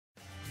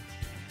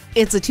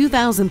It's a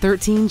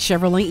 2013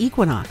 Chevrolet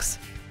Equinox.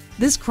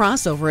 This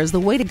crossover is the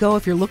way to go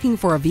if you're looking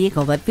for a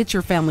vehicle that fits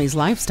your family's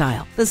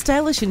lifestyle. The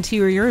stylish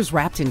interior is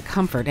wrapped in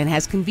comfort and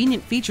has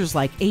convenient features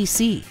like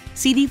AC,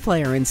 CD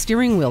player, and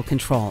steering wheel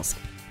controls.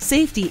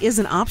 Safety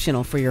isn't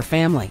optional for your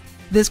family.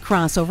 This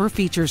crossover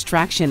features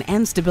traction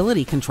and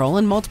stability control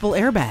and multiple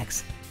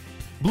airbags.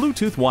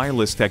 Bluetooth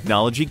wireless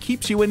technology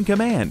keeps you in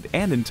command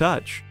and in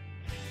touch.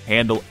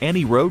 Handle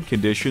any road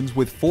conditions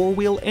with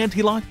four-wheel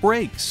anti-lock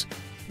brakes.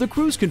 The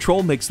cruise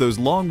control makes those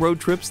long road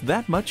trips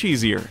that much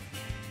easier.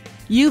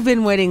 You've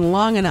been waiting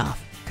long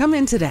enough. Come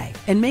in today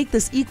and make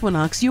this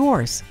Equinox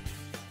yours.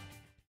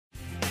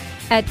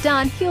 At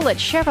Don Hewlett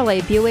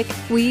Chevrolet Buick,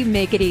 we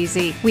make it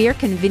easy. We are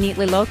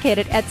conveniently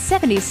located at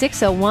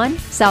 7601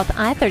 South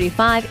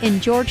I-35 in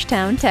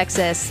Georgetown,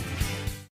 Texas.